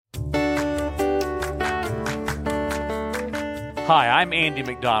Hi, I'm Andy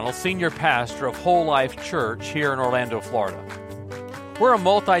McDonald, Senior Pastor of Whole Life Church here in Orlando, Florida. We're a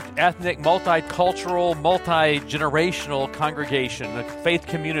multi-ethnic, multicultural, multi-generational congregation, a faith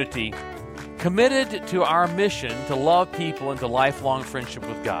community committed to our mission to love people into lifelong friendship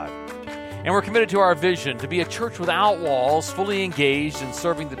with God. And we're committed to our vision to be a church without walls, fully engaged in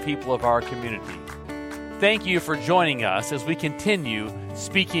serving the people of our community. Thank you for joining us as we continue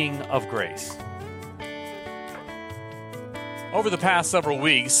speaking of grace. Over the past several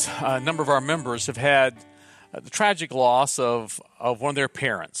weeks, a number of our members have had the tragic loss of one of their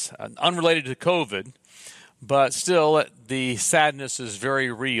parents, unrelated to COVID, but still the sadness is very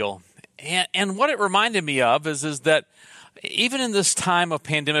real. And what it reminded me of is that even in this time of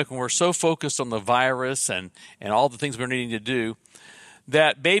pandemic when we're so focused on the virus and all the things we're needing to do,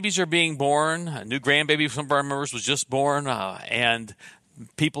 that babies are being born. A new grandbaby from some of our members was just born, and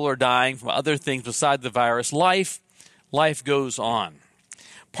people are dying from other things besides the virus. Life goes on.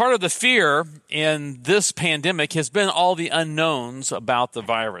 Part of the fear in this pandemic has been all the unknowns about the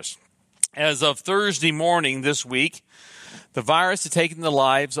virus. As of Thursday morning this week, the virus has taken the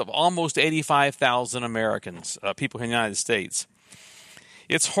lives of almost 85,000 Americans, people in the United States.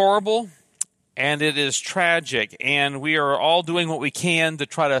 It's horrible and it is tragic, and we are all doing what we can to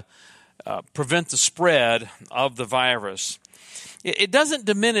try to prevent the spread of the virus. It doesn't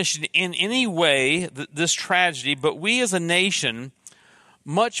diminish in any way this tragedy, but we as a nation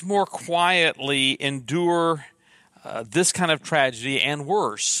much more quietly endure this kind of tragedy and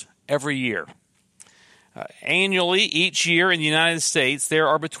worse every year. Annually, each year in the United States, there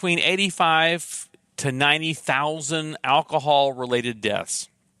are between 85 to 90,000 alcohol-related deaths.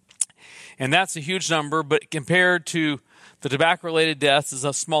 And that's a huge number, but compared to the tobacco-related deaths is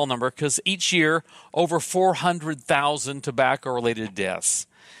a small number because each year, over 400,000 tobacco-related deaths.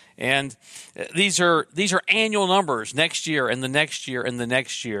 And these are annual numbers, next year and the next year and the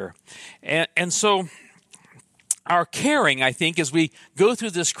next year. And so our caring, I think, as we go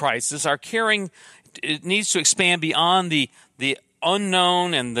through this crisis, our caring, it needs to expand beyond the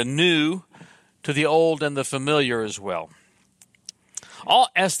unknown and the new to the old and the familiar as well.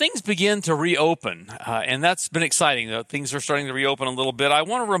 As things begin to reopen, and that's been exciting, things are starting to reopen a little bit, I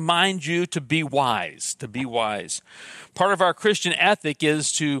want to remind you to be wise, Part of our Christian ethic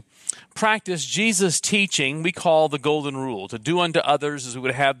is to practice Jesus' teaching we call the Golden Rule, to do unto others as we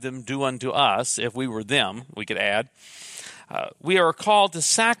would have them do unto us, if we were them, we could add. We are called to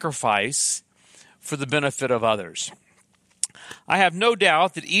sacrifice for the benefit of others. I have no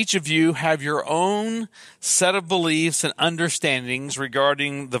doubt that each of you have your own set of beliefs and understandings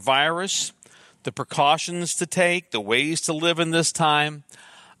regarding the virus, the precautions to take, the ways to live in this time.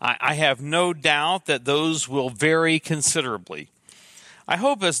 I have no doubt that those will vary considerably. I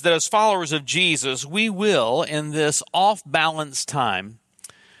hope that as followers of Jesus, we will, in this off-balance time,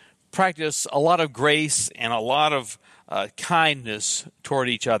 practice a lot of grace and a lot of kindness toward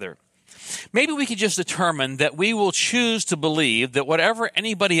each other. Maybe we could just determine that we will choose to believe that whatever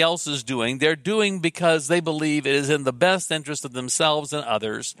anybody else is doing, they're doing because they believe it is in the best interest of themselves and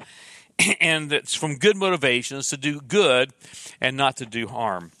others, and it's from good motivations to do good and not to do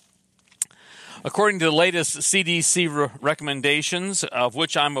harm. According to the latest CDC recommendations, of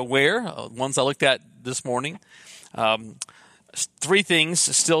which I'm aware, ones I looked at this morning, three things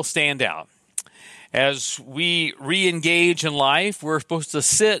still stand out. As we re-engage in life, we're supposed to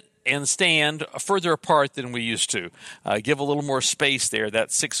sit and stand further apart than we used to. Give a little more space there, that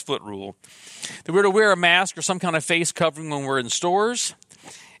 6-foot rule. That we're to wear a mask or some kind of face covering when we're in stores,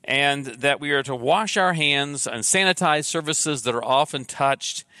 and that we are to wash our hands and sanitize surfaces that are often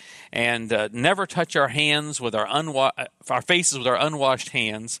touched, and never touch our hands with our faces with our unwashed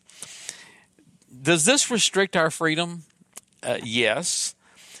hands. Does this restrict our freedom? Yes,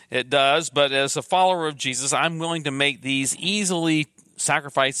 it does. But as a follower of Jesus, I'm willing to make these easily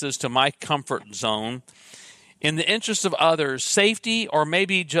sacrifices to my comfort zone in the interest of others' safety or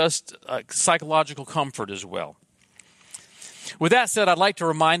maybe just psychological comfort as well. With that said, I'd like to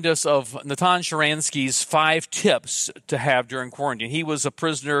remind us of Natan Sharansky's 5 tips to have during quarantine. He was a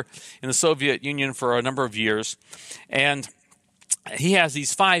prisoner in the Soviet Union for a number of years, and he has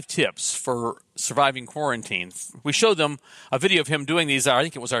these 5 tips for surviving quarantine. We showed them a video of him doing these. I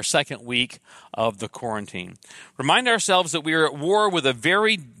think it was our second week of the quarantine. Remind ourselves that we are at war with a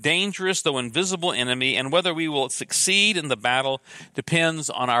very dangerous, though invisible enemy, and whether we will succeed in the battle depends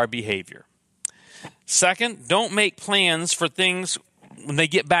on our behavior. Second, don't make plans for things when they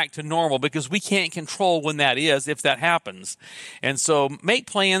get back to normal, because we can't control when that is, if that happens. And so make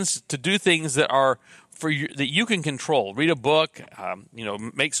plans to do things that are that you can control. Read a book,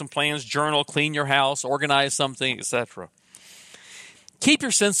 make some plans, journal, clean your house, organize something, etc. Keep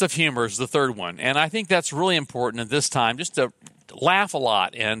your sense of humor is the third one. And I think that's really important at this time, just to laugh a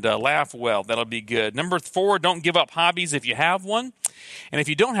lot and laugh well. That'll be good. Number 4, don't give up hobbies if you have one. And if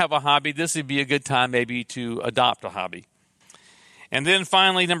you don't have a hobby, this would be a good time maybe to adopt a hobby. And then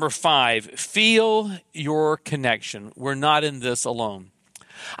finally, number 5, feel your connection. We're not in this alone.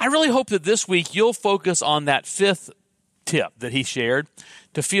 I really hope that this week you'll focus on that 5th tip that he shared,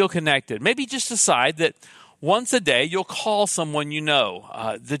 to feel connected. Maybe just decide that once a day you'll call someone you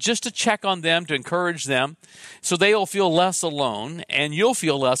know, just to check on them, to encourage them, so they'll feel less alone, and you'll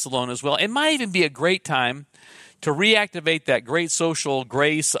feel less alone as well. It might even be a great time to reactivate that great social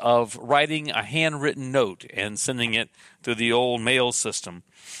grace of writing a handwritten note and sending it through the old mail system.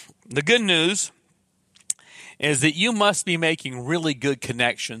 The good news is that you must be making really good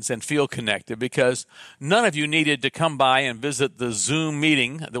connections and feel connected, because none of you needed to come by and visit the Zoom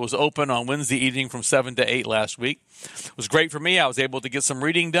meeting that was open on Wednesday evening from 7 to 8 last week. It was great for me. I was able to get some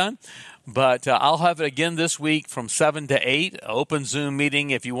reading done, but I'll have it again this week from 7 to 8, open Zoom meeting.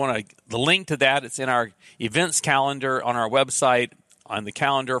 If you want the link to that, it's in our events calendar on our website. On the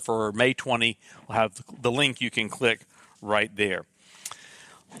calendar for May 20, we'll have the link you can click right there.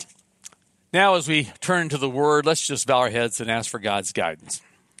 Now, as we turn to the Word, let's just bow our heads and ask for God's guidance.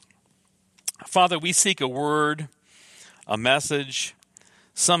 Father, we seek a word, a message,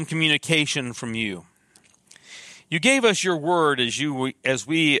 some communication from you. You gave us your word as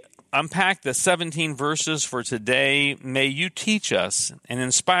we unpack the 17 verses for today. May you teach us and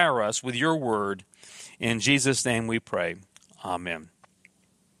inspire us with your word. In Jesus' name we pray. Amen.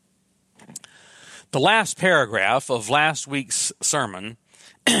 The last paragraph of last week's sermon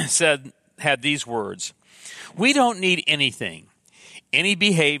had these words: we don't need anything, any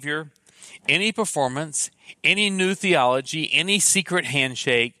behavior, any performance, any new theology, any secret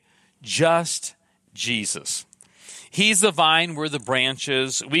handshake, just Jesus. He's the vine, we're the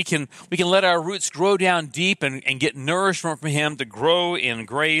branches. We can let our roots grow down deep and get nourishment from him to grow in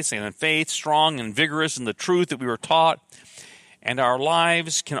grace and in faith, strong and vigorous in the truth that we were taught. And our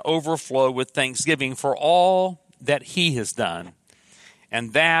lives can overflow with thanksgiving for all that he has done.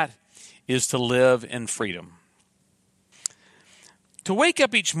 And that is to live in freedom. To wake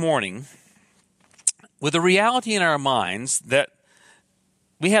up each morning with a reality in our minds that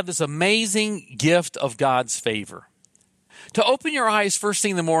we have this amazing gift of God's favor. To open your eyes first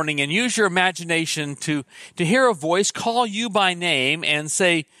thing in the morning and use your imagination to hear a voice call you by name and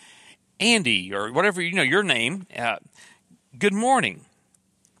say, Andy, or whatever, your name, good morning.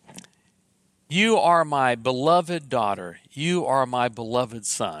 You are my beloved daughter. You are my beloved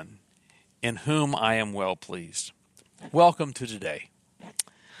son, in whom I am well pleased. Welcome to today.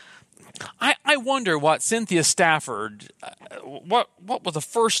 I wonder what Cynthia Stafford, what the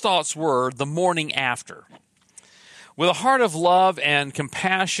first thoughts were the morning after. With a heart of love and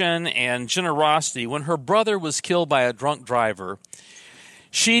compassion and generosity, when her brother was killed by a drunk driver,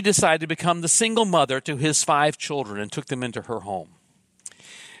 she decided to become the single mother to his 5 children and took them into her home.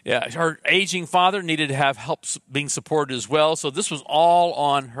 Yeah, her aging father needed to have help being supported as well, so this was all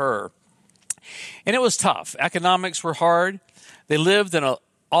on her. And it was tough. Economics were hard. They lived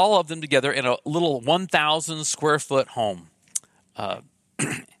all of them together in a little 1,000 square foot home.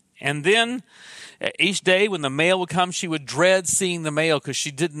 And then each day when the mail would come, she would dread seeing the mail because she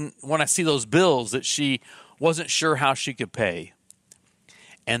didn't want to see those bills that she wasn't sure how she could pay.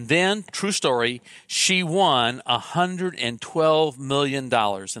 And then, true story, she won $112 million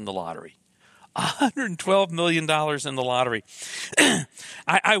in the lottery. $112 million in the lottery.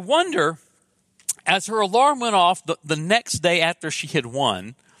 I wonder, as her alarm went off the next day after she had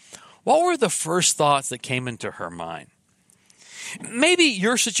won, what were the first thoughts that came into her mind? Maybe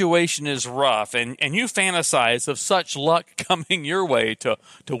your situation is rough and you fantasize of such luck coming your way to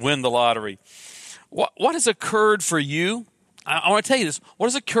win the lottery. What has occurred for you? I want to tell you this. What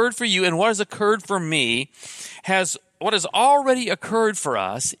has occurred for you and what has occurred for me, what has already occurred for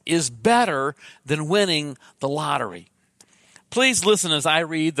us is better than winning the lottery. Please listen as I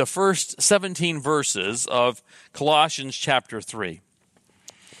read the first 17 verses of Colossians chapter 3.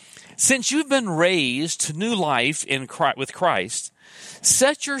 Since you've been raised to new life with Christ,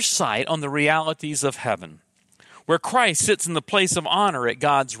 set your sight on the realities of heaven, where Christ sits in the place of honor at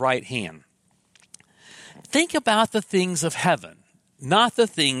God's right hand. Think about the things of heaven, not the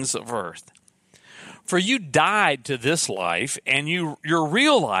things of earth. For you died to this life, and your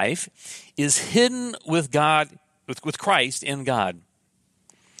real life is hidden with God, with Christ in God.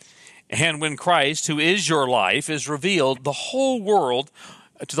 And when Christ, who is your life, is revealed, to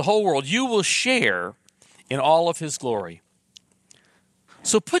the whole world, you will share in all of his glory.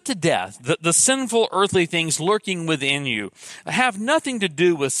 So put to death the sinful earthly things lurking within you. Have nothing to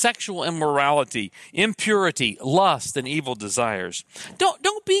do with sexual immorality, impurity, lust, and evil desires.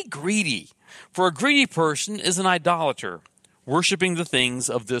 Don't be greedy, for a greedy person is an idolater, worshiping the things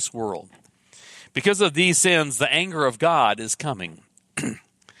of this world. Because of these sins, the anger of God is coming.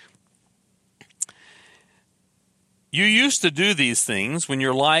 You used to do these things when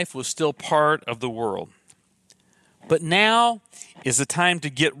your life was still part of the world. But now is the time to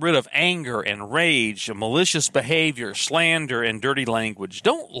get rid of anger and rage and malicious behavior, slander, and dirty language.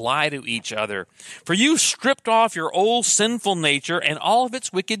 Don't lie to each other, for you stripped off your old sinful nature and all of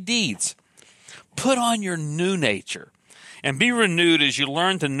its wicked deeds. Put on your new nature and be renewed as you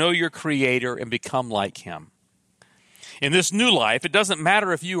learn to know your Creator and become like Him. In this new life, it doesn't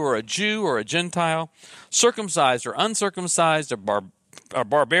matter if you are a Jew or a Gentile, circumcised or uncircumcised, or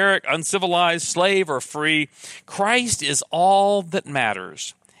barbaric, uncivilized, slave or free. Christ is all that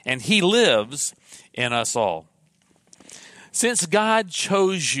matters, and He lives in us all. Since God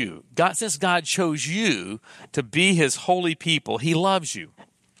chose you to be His holy people, He loves you.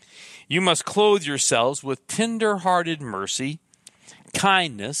 You must clothe yourselves with tender-hearted mercy,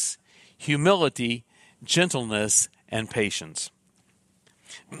 kindness, humility, gentleness, and patience.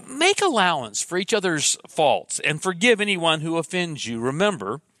 Make allowance for each other's faults and forgive anyone who offends you.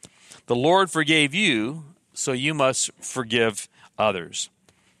 Remember, the Lord forgave you, so you must forgive others.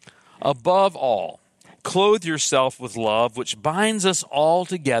 Above all, clothe yourself with love, which binds us all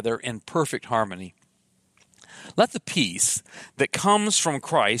together in perfect harmony. Let the peace that comes from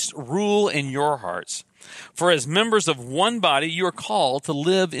Christ rule in your hearts. For as members of one body, you are called to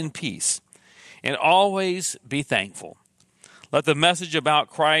live in peace and always be thankful. Let the message about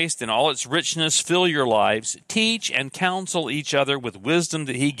Christ and all its richness fill your lives. Teach and counsel each other with wisdom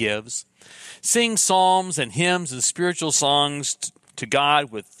that He gives. Sing psalms and hymns and spiritual songs to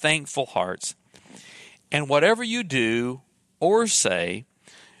God with thankful hearts. And whatever you do or say,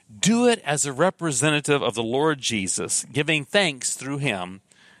 do it as a representative of the Lord Jesus, giving thanks through Him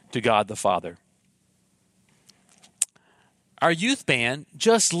to God the Father. Our youth band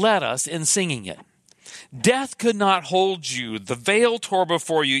just led us in singing it. Death could not hold you. The veil tore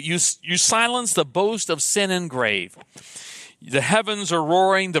before you. You silenced the boast of sin and grave. The heavens are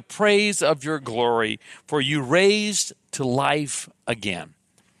roaring the praise of your glory, for you raised to life again.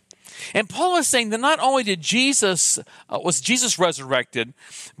 And Paul is saying that not only was Jesus resurrected,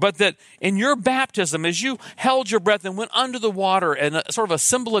 but that in your baptism, as you held your breath and went under the water, and a sort of a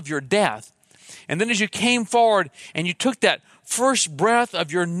symbol of your death, and then as you came forward and you took that first breath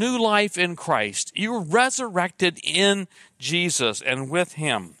of your new life in Christ, you were resurrected in Jesus and with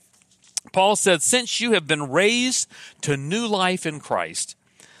Him. Paul said, since you have been raised to new life in Christ,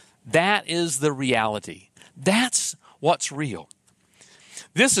 that is the reality. That's what's real.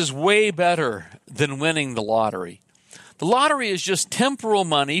 This is way better than winning the lottery. The lottery is just temporal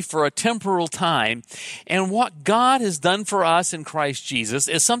money for a temporal time, and what God has done for us in Christ Jesus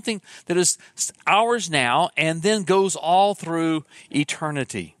is something that is ours now and then goes all through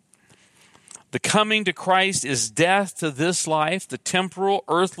eternity. The coming to Christ is death to this life, the temporal,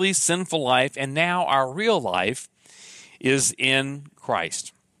 earthly, sinful life, and now our real life is in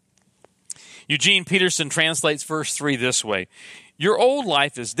Christ. Eugene Peterson translates verse 3 this way: your old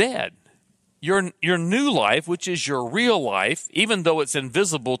life is dead. Your new life, which is your real life, even though it's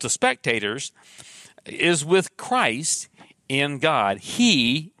invisible to spectators, is with Christ in God.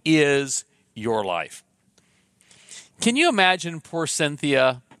 He is your life. Can you imagine poor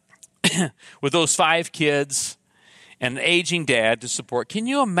Cynthia with those 5 kids and an aging dad to support? Can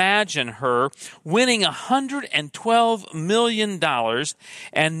you imagine her winning $112 million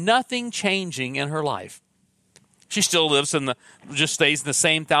and nothing changing in her life? She still lives just stays in the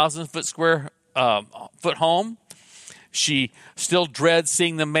same 1,000-foot square foot home. She still dreads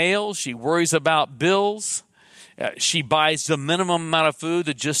seeing the mail. She worries about bills. She buys the minimum amount of food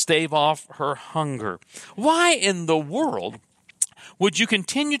to just stave off her hunger. Why in the world would you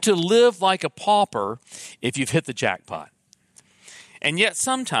continue to live like a pauper if you've hit the jackpot? And yet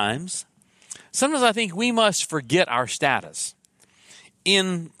sometimes I think we must forget our status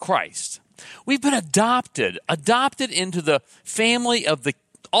in Christ. We've been adopted into the family of the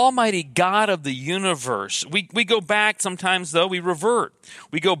Almighty God of the universe. We go back sometimes, though, we revert.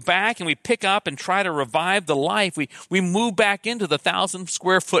 We go back and we pick up and try to revive the life. We move back into the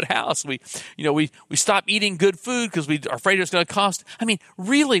 1,000-square-foot house. We stop eating good food because we are afraid it's going to cost.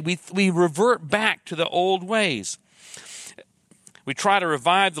 Really, we revert back to the old ways. We try to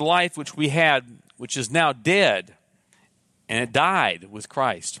revive the life which we had, which is now dead, and it died with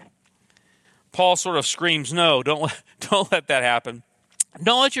Christ. Paul sort of screams, no, don't let that happen.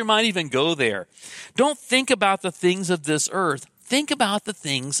 Don't let your mind even go there. Don't think about the things of this earth. Think about the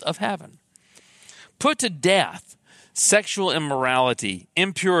things of heaven. Put to death sexual immorality,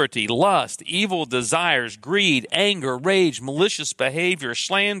 impurity, lust, evil desires, greed, anger, rage, malicious behavior,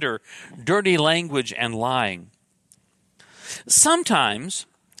 slander, dirty language, and lying. Sometimes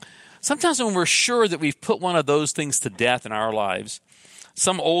when we're sure that we've put one of those things to death in our lives,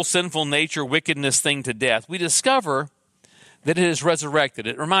 some old sinful nature, wickedness thing to death, we discover that it is resurrected.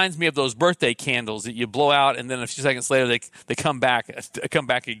 It reminds me of those birthday candles that you blow out, and then a few seconds later they come back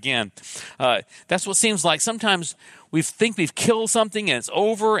again. That's what it seems like. Sometimes we think we've killed something and it's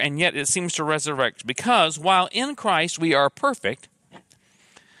over, and yet it seems to resurrect. Because while in Christ we are perfect,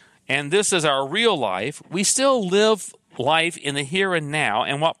 and this is our real life, we still live life in the here and now,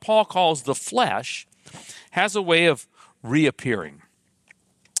 and what Paul calls the flesh has a way of reappearing.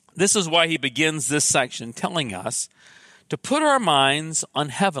 This is why he begins this section telling us to put our minds on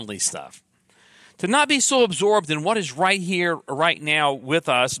heavenly stuff, to not be so absorbed in what is right here, right now with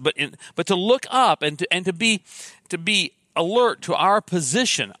us, but to look up and to be alert to our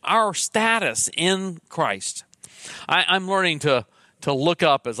position, our status in Christ. I'm learning to look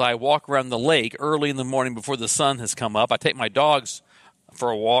up as I walk around the lake early in the morning before the sun has come up. I take my dogs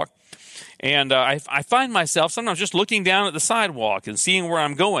for a walk, and I find myself sometimes just looking down at the sidewalk and seeing where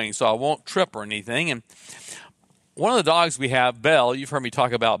I'm going so I won't trip or anything. And one of the dogs we have, Belle, you've heard me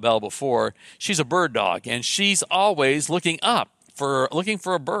talk about Belle before, she's a bird dog, and she's always looking up, looking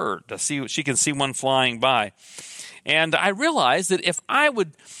for a bird to see she can see one flying by. And I realized that if I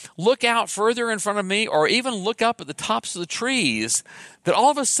would look out further in front of me or even look up at the tops of the trees, that all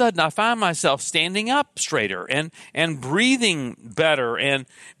of a sudden I find myself standing up straighter and breathing better and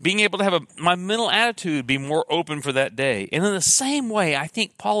being able to have my mental attitude be more open for that day. And in the same way, I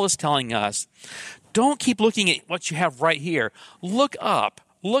think Paul is telling us, don't keep looking at what you have right here. Look up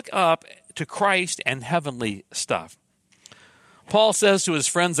to Christ and heavenly stuff. Paul says to his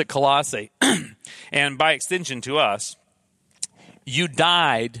friends at Colossae, and by extension to us, you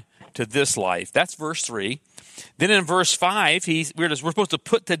died to this life. That's verse 3. Then in verse 5, we're supposed to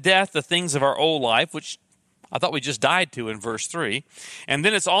put to death the things of our old life, which I thought we just died to in verse 3. And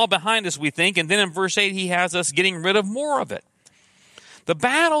then it's all behind us, we think. And then in verse 8, he has us getting rid of more of it. The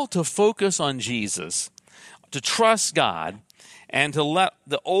battle to focus on Jesus, to trust God, and to let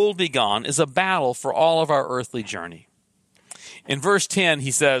the old be gone is a battle for all of our earthly journey. In verse 10,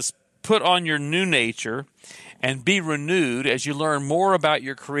 he says, put on your new nature and be renewed as you learn more about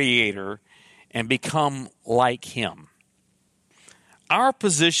your Creator and become like Him. Our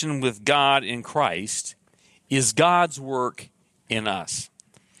position with God in Christ is God's work in us.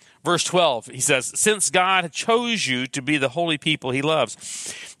 Verse 12, he says, since God chose you to be the holy people He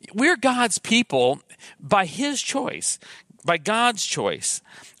loves. We're God's people by His choice, by God's choice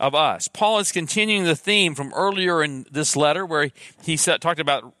of us. Paul is continuing the theme from earlier in this letter where he talked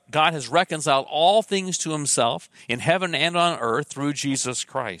about God has reconciled all things to Himself in heaven and on earth through Jesus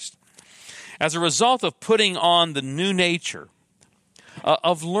Christ. As a result of putting on the new nature,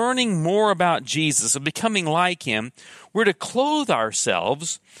 of learning more about Jesus, of becoming like Him, we're to clothe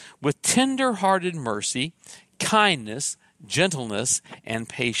ourselves with tender-hearted mercy, kindness, gentleness, and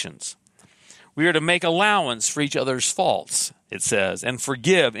patience. We are to make allowance for each other's faults, it says, and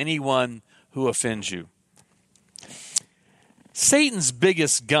forgive anyone who offends you. Satan's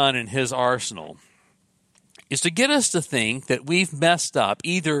biggest gun in his arsenal is to get us to think that we've messed up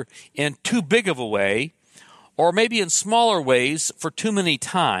either in too big of a way or maybe in smaller ways for too many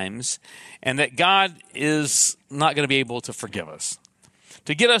times, and that God is not going to be able to forgive us.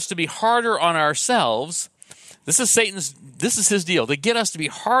 To get us to be harder on ourselves, this is his deal, to get us to be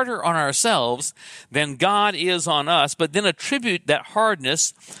harder on ourselves than God is on us, but then attribute that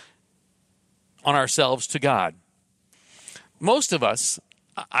hardness on ourselves to God. Most of us,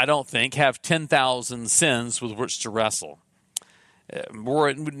 I don't think, have 10,000 sins with which to wrestle.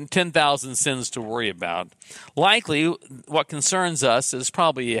 10,000 sins to worry about. Likely, what concerns us is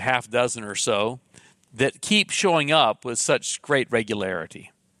probably a half dozen or so that keep showing up with such great regularity.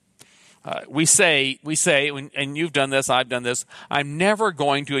 We say, and you've done this, I've done this, I'm never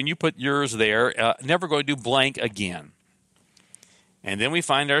going to, and you put yours there, never going to do blank again. And then we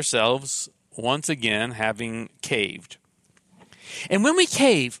find ourselves once again having caved. And when we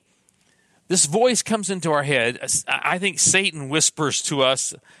cave, this voice comes into our head. I think Satan whispers to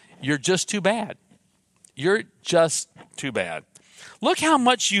us, you're just too bad. You're just too bad. Look how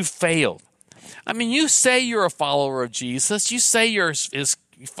much you failed. I mean, you say you're a follower of Jesus. You say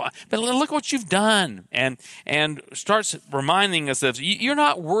but look what you've done. And starts reminding us that you're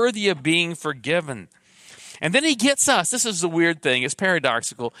not worthy of being forgiven. And then he gets us, this is the weird thing, it's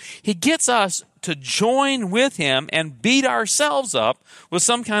paradoxical, he gets us to join with him and beat ourselves up with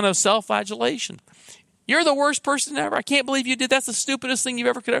some kind of self-flagellation. You're the worst person ever. I can't believe you did. That's the stupidest thing you've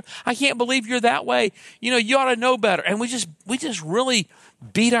ever could ever. I can't believe you're that way. You ought to know better. And we just really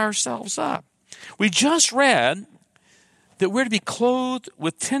beat ourselves up. We just read that we're to be clothed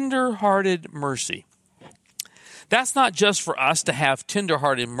with tender-hearted mercy. That's not just for us to have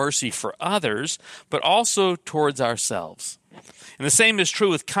tender-hearted mercy for others, but also towards ourselves. And the same is true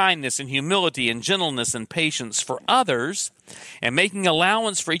with kindness and humility and gentleness and patience for others, and making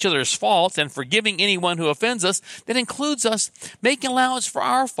allowance for each other's faults and forgiving anyone who offends us. That includes us making allowance for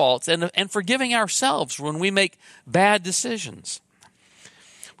our faults and forgiving ourselves when we make bad decisions.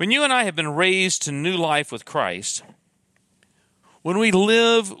 When you and I have been raised to new life with Christ, when we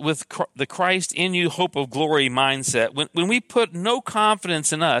live with the Christ in you, hope of glory mindset, when we put no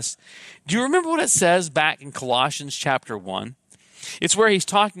confidence in us, do you remember what it says back in Colossians chapter 1? It's where he's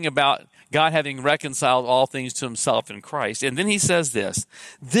talking about God having reconciled all things to himself in Christ. And then he says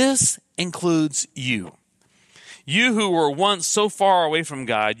this includes you. You who were once so far away from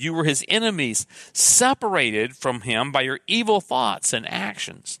God, you were his enemies, separated from him by your evil thoughts and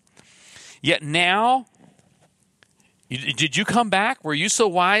actions. Yet now, did you come back? Were you so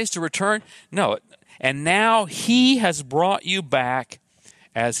wise to return? No. And now he has brought you back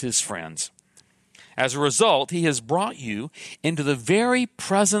as his friends. As a result, he has brought you into the very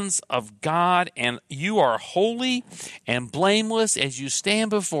presence of God, and you are holy and blameless as you stand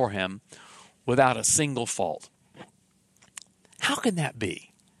before him without a single fault. How can that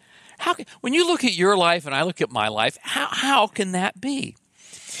be? When you look at your life and I look at my life, how can that be?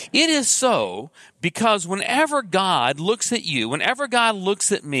 It is so because whenever God looks at you, whenever God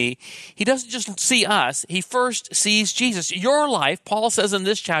looks at me, he doesn't just see us, he first sees Jesus. Your life, Paul says in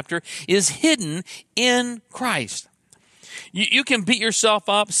this chapter, is hidden in Christ. You can beat yourself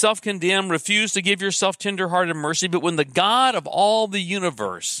up, self-condemn, refuse to give yourself tender-hearted mercy, but when the God of all the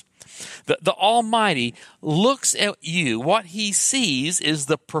universe, the Almighty, looks at you, what he sees is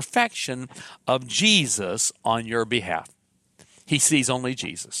the perfection of Jesus on your behalf. He sees only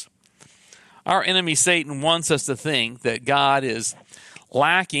Jesus. Our enemy Satan wants us to think that God is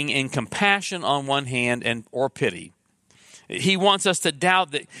lacking in compassion on one hand or pity. He wants us to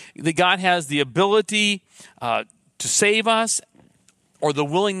doubt that God has the ability to save us or the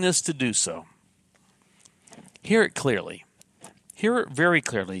willingness to do so. Hear it clearly. Hear it very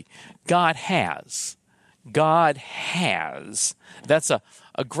clearly. God has. God has. That's a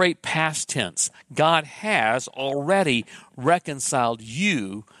great past tense. God has already reconciled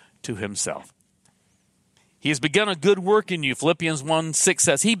you to himself. He has begun a good work in you. Philippians 1:6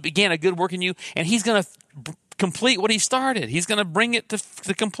 says he began a good work in you, and he's going to complete what he started. He's going to bring it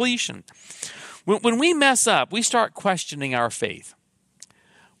to completion. When we mess up, we start questioning our faith.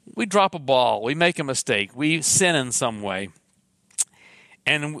 We drop a ball. We make a mistake. We sin in some way.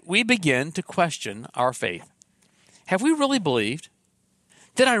 And we begin to question our faith. Have we really believed?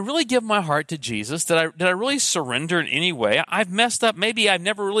 Did I really give my heart to Jesus? Did I really surrender in any way? I've messed up. Maybe I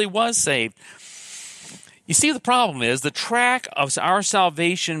never really was saved. You see, the problem is the track of our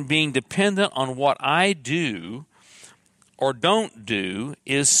salvation being dependent on what I do or don't do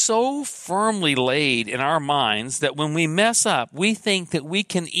is so firmly laid in our minds that when we mess up, we think that we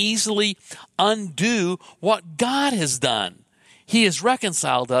can easily undo what God has done. He has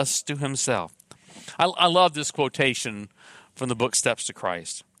reconciled us to himself. I love this quotation from the book Steps to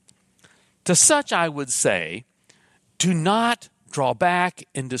Christ. To such I would say, do not draw back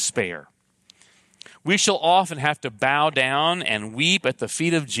in despair. We shall often have to bow down and weep at the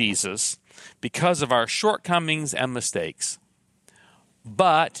feet of Jesus because of our shortcomings and mistakes.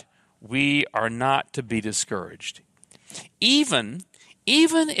 But we are not to be discouraged. Even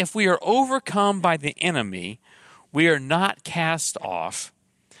if we are overcome by the enemy, we are not cast off,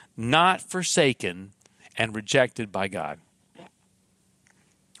 not forsaken, and rejected by God.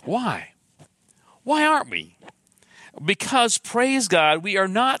 Why? Why aren't we? Because, praise God, we are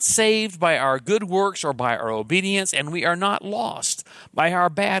not saved by our good works or by our obedience, and we are not lost by our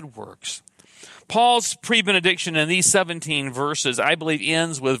bad works. Paul's pre-benediction in these 17 verses, I believe,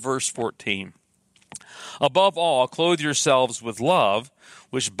 ends with verse 14. Above all, clothe yourselves with love,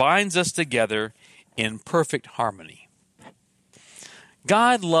 which binds us together in perfect harmony.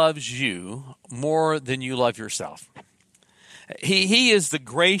 God loves you more than you love yourself. He is the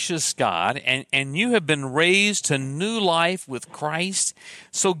gracious God, and you have been raised to new life with Christ.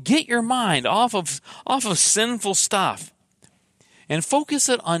 So get your mind off of sinful stuff and focus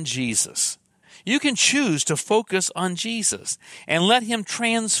it on Jesus. You can choose to focus on Jesus and let him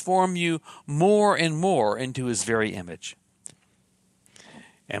transform you more and more into his very image.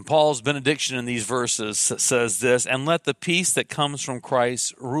 And Paul's benediction in these verses says this, "And let the peace that comes from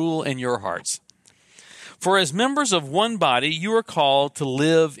Christ rule in your hearts. For as members of one body, you are called to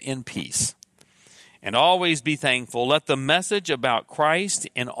live in peace. And always be thankful. Let the message about Christ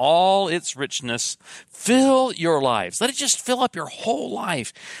in all its richness fill your lives." Let it just fill up your whole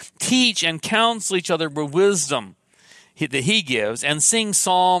life. Teach and counsel each other with wisdom that he gives, and sing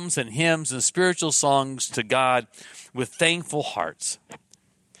psalms and hymns and spiritual songs to God with thankful hearts.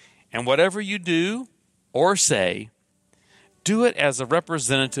 And whatever you do or say, do it as a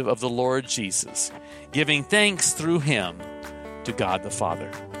representative of the Lord Jesus, giving thanks through him to God the Father.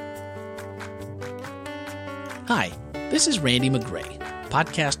 Hi, this is Randy McGray,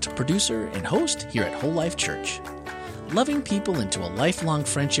 podcast producer and host here at Whole Life Church. Loving people into a lifelong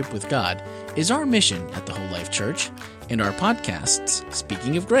friendship with God is our mission at the Whole Life Church, and our podcasts,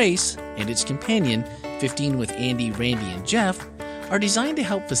 Speaking of Grace, and its companion, 15 with Andy, Randy, and Jeff, are designed to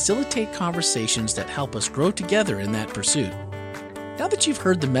help facilitate conversations that help us grow together in that pursuit. Now that you've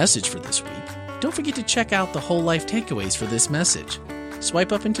heard the message for this week, don't forget to check out the Whole Life takeaways for this message.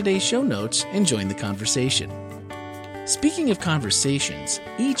 Swipe up in today's show notes and join the conversation. Speaking of conversations,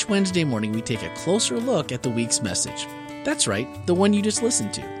 each Wednesday morning we take a closer look at the week's message. That's right, the one you just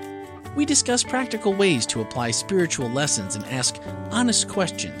listened to. We discuss practical ways to apply spiritual lessons and ask honest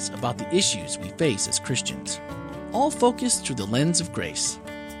questions about the issues we face as Christians, all focused through the lens of grace.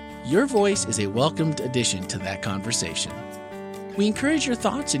 Your voice is a welcomed addition to that conversation. We encourage your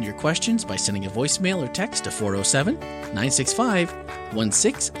thoughts and your questions by sending a voicemail or text to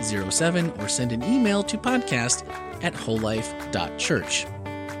 407-965-1607 or send an email to podcast@wholelife.church.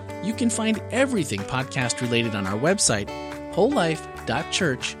 You can find everything podcast related on our website,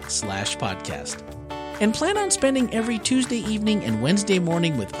 wholelife.church/podcast. And plan on spending every Tuesday evening and Wednesday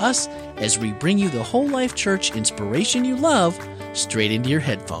morning with us as we bring you the Whole Life Church inspiration you love straight into your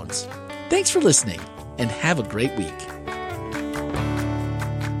headphones. Thanks for listening, and have a great week.